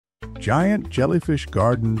Giant jellyfish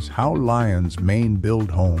gardens. How lions' mane build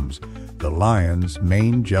homes. The lion's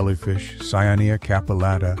mane jellyfish, Cyanea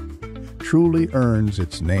capillata, truly earns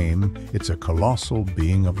its name. It's a colossal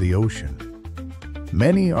being of the ocean.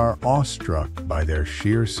 Many are awestruck by their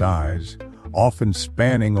sheer size, often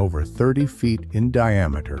spanning over 30 feet in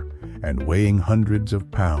diameter and weighing hundreds of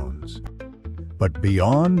pounds. But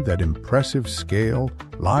beyond that impressive scale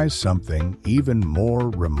lies something even more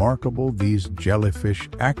remarkable. These jellyfish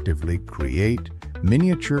actively create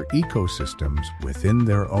miniature ecosystems within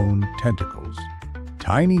their own tentacles.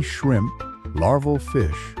 Tiny shrimp, larval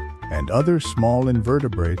fish, and other small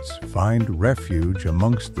invertebrates find refuge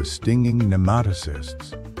amongst the stinging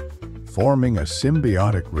nematocysts, forming a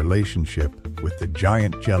symbiotic relationship with the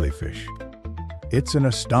giant jellyfish. It's an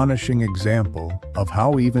astonishing example of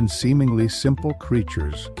how even seemingly simple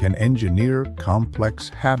creatures can engineer complex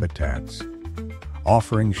habitats,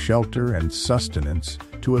 offering shelter and sustenance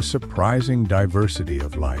to a surprising diversity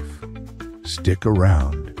of life. Stick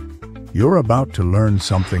around. You're about to learn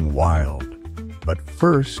something wild. But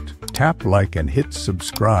first, tap like and hit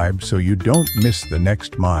subscribe so you don't miss the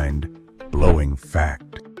next mind-blowing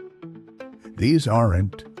fact. These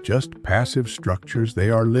aren't just passive structures, they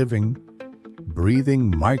are living,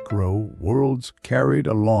 breathing micro-worlds carried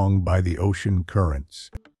along by the ocean currents.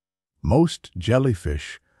 Most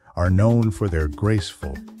jellyfish are known for their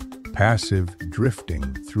graceful, passive drifting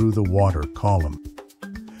through the water column.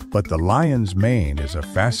 But the lion's mane is a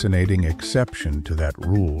fascinating exception to that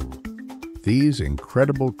rule. These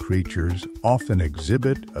incredible creatures often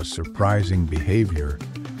exhibit a surprising behavior.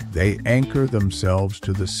 They anchor themselves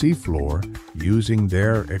to the seafloor using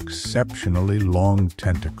their exceptionally long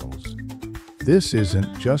tentacles. This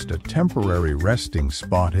isn't just a temporary resting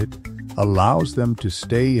spot, it allows them to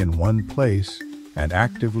stay in one place and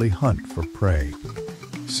actively hunt for prey.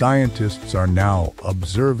 Scientists are now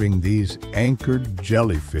observing these anchored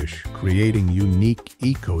jellyfish creating unique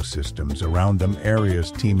ecosystems around them,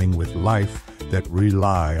 areas teeming with life that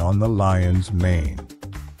rely on the lion's mane,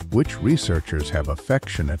 which researchers have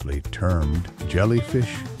affectionately termed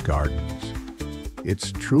jellyfish gardens.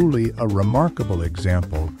 It's truly a remarkable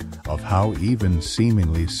example of how even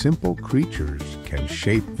seemingly simple creatures can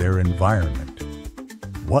shape their environment.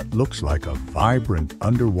 What looks like a vibrant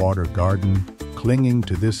underwater garden clinging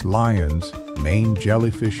to this lion's mane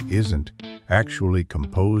jellyfish isn't actually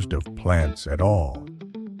composed of plants at all.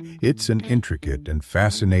 It's an intricate and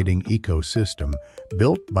fascinating ecosystem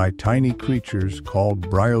built by tiny creatures called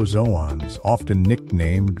bryozoans, often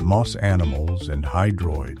nicknamed moss animals and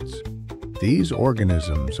hydroids. These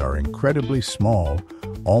organisms are incredibly small,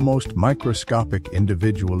 almost microscopic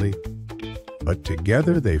individually, but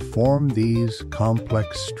together they form these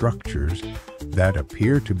complex structures that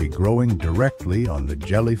appear to be growing directly on the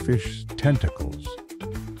jellyfish's tentacles.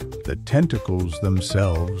 The tentacles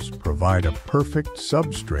themselves provide a perfect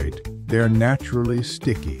substrate. They're naturally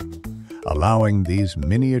sticky, allowing these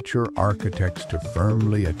miniature architects to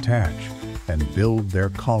firmly attach and build their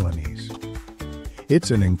colonies.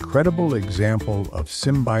 It's an incredible example of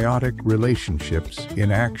symbiotic relationships in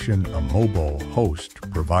action, a mobile host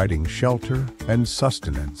providing shelter and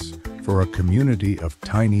sustenance for a community of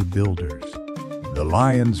tiny builders. The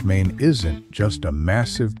lion's mane isn't just a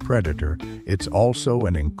massive predator, it's also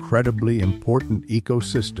an incredibly important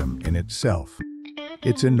ecosystem in itself.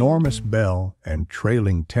 Its enormous bell and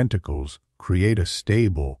trailing tentacles create a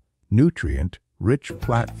stable, nutrient-rich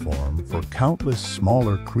platform for countless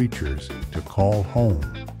smaller creatures to call home.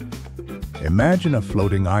 Imagine a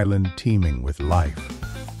floating island teeming with life.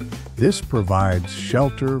 This provides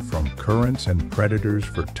shelter from currents and predators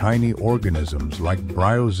for tiny organisms like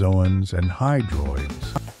bryozoans and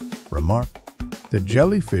hydroids. Remark: the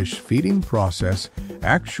jellyfish feeding process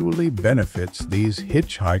actually benefits these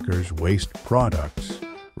hitchhikers' waste products,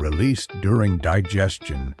 released during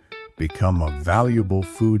digestion, become a valuable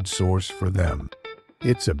food source for them.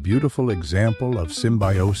 It's a beautiful example of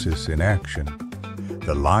symbiosis in action.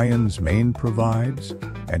 The lion's mane provides,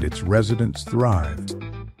 and its residents thrive.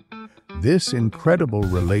 This incredible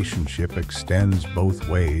relationship extends both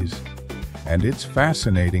ways, and it's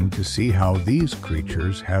fascinating to see how these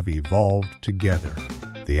creatures have evolved together.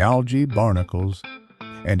 The algae, barnacles,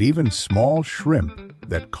 and even small shrimp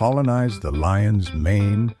that colonize the lion's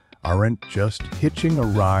mane aren't just hitching a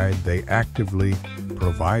ride, they actively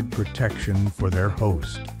provide protection for their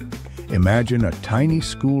host. Imagine a tiny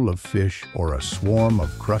school of fish or a swarm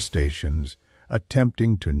of crustaceans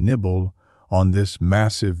attempting to nibble on this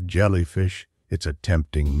massive jellyfish. It's a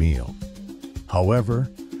tempting meal.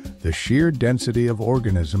 However, the sheer density of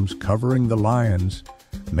organisms covering the lion's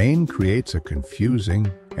mane creates a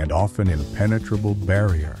confusing and often impenetrable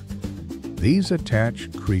barrier. These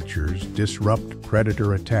attached creatures disrupt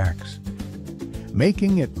predator attacks,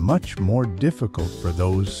 making it much more difficult for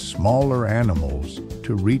those smaller animals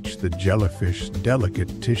to reach the jellyfish's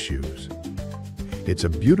delicate tissues. It's a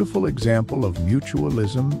beautiful example of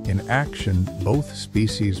mutualism in action. Both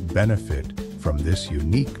species benefit from this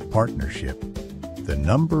unique partnership. The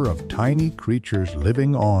number of tiny creatures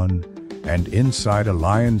living on and inside a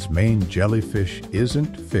lion's mane jellyfish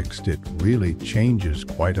isn't fixed. It really changes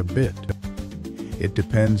quite a bit. It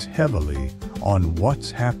depends heavily on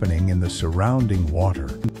what's happening in the surrounding water.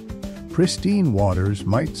 Pristine waters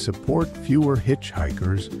might support fewer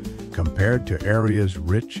hitchhikers compared to areas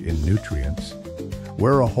rich in nutrients,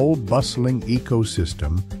 where a whole bustling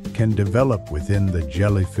ecosystem can develop within the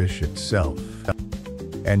jellyfish itself.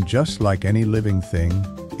 And just like any living thing,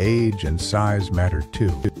 age and size matter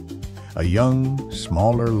too. A young,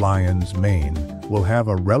 smaller lion's mane will have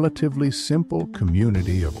a relatively simple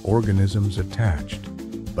community of organisms attached,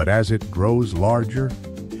 but as it grows larger,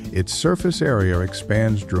 its surface area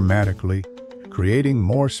expands dramatically, creating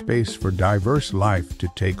more space for diverse life to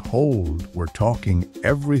take hold. We're talking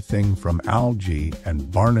everything from algae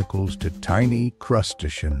and barnacles to tiny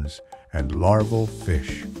crustaceans and larval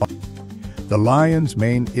fish. The lion's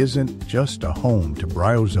mane isn't just a home to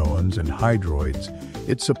bryozoans and hydroids.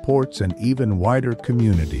 It supports an even wider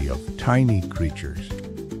community of tiny creatures.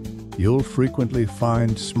 You'll frequently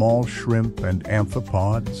find small shrimp and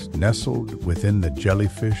amphipods nestled within the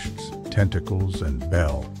jellyfish's tentacles and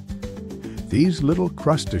bell. These little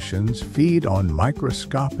crustaceans feed on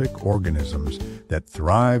microscopic organisms that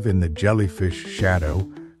thrive in the jellyfish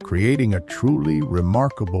shadow, creating a truly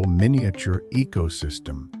remarkable miniature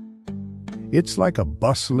ecosystem. It's like a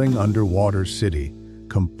bustling underwater city,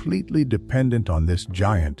 completely dependent on this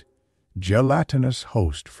giant, gelatinous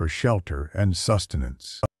host for shelter and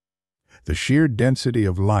sustenance. The sheer density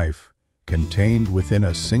of life contained within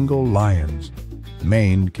a single lion's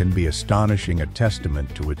mane can be astonishing, a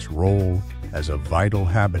testament to its role as a vital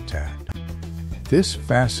habitat. This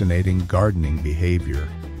fascinating gardening behavior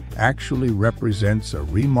actually represents a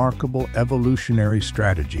remarkable evolutionary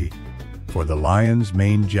strategy for the lion's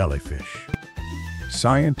mane jellyfish.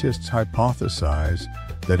 Scientists hypothesize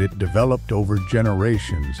that it developed over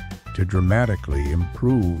generations to dramatically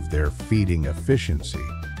improve their feeding efficiency.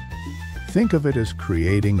 Think of it as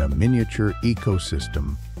creating a miniature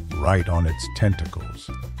ecosystem right on its tentacles.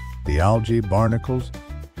 The algae, barnacles,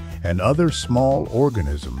 and other small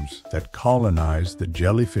organisms that colonize the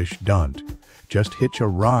jellyfish don't just hitch a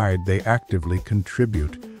ride, they actively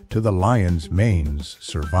contribute to the lion's mane's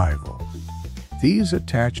survival. These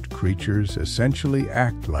attached creatures essentially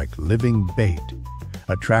act like living bait,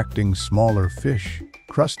 attracting smaller fish,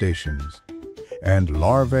 crustaceans, and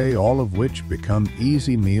larvae, all of which become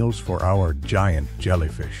easy meals for our giant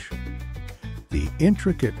jellyfish. The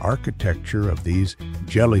intricate architecture of these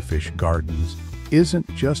jellyfish gardens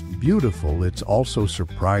isn't just beautiful, it's also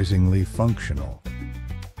surprisingly functional.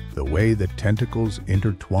 The way the tentacles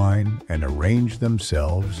intertwine and arrange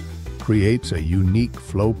themselves creates a unique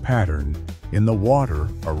flow pattern in the water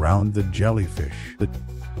around the jellyfish.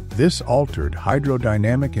 This altered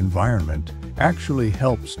hydrodynamic environment actually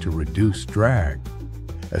helps to reduce drag,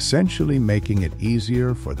 essentially making it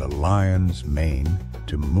easier for the lion's mane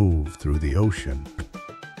to move through the ocean.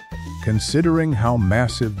 Considering how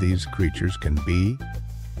massive these creatures can be,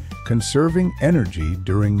 conserving energy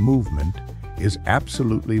during movement is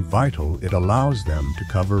absolutely vital. It allows them to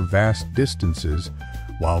cover vast distances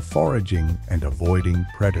while foraging and avoiding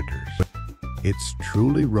predators. It's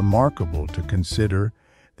truly remarkable to consider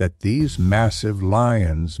that these massive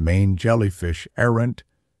lion's mane jellyfish aren't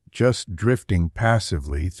just drifting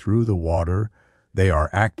passively through the water, they are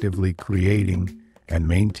actively creating and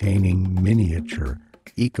maintaining miniature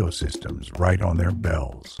ecosystems right on their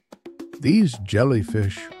bells. These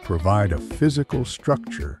jellyfish provide a physical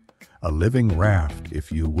structure, a living raft,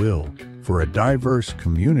 if you will, for a diverse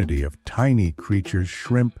community of tiny creatures,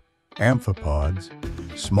 shrimp, amphipods,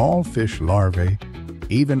 small fish larvae,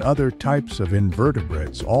 even other types of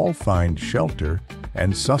invertebrates all find shelter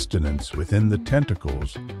and sustenance within the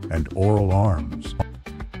tentacles and oral arms.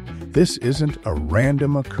 This isn't a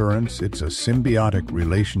random occurrence, it's a symbiotic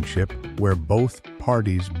relationship where both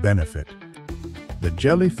parties benefit. The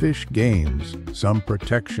jellyfish gains some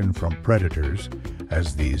protection from predators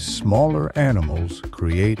as these smaller animals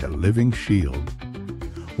create a living shield,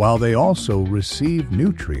 while they also receive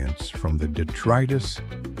nutrients from the detritus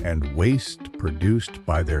and waste produced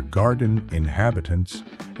by their garden inhabitants,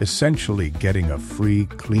 essentially getting a free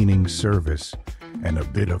cleaning service and a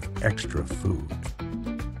bit of extra food.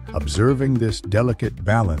 Observing this delicate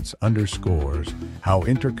balance underscores how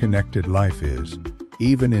interconnected life is,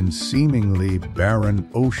 even in seemingly barren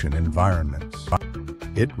ocean environments.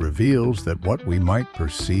 It reveals that what we might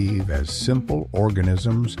perceive as simple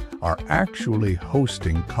organisms are actually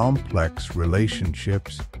hosting complex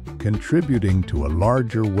relationships, contributing to a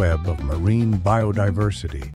larger web of marine biodiversity.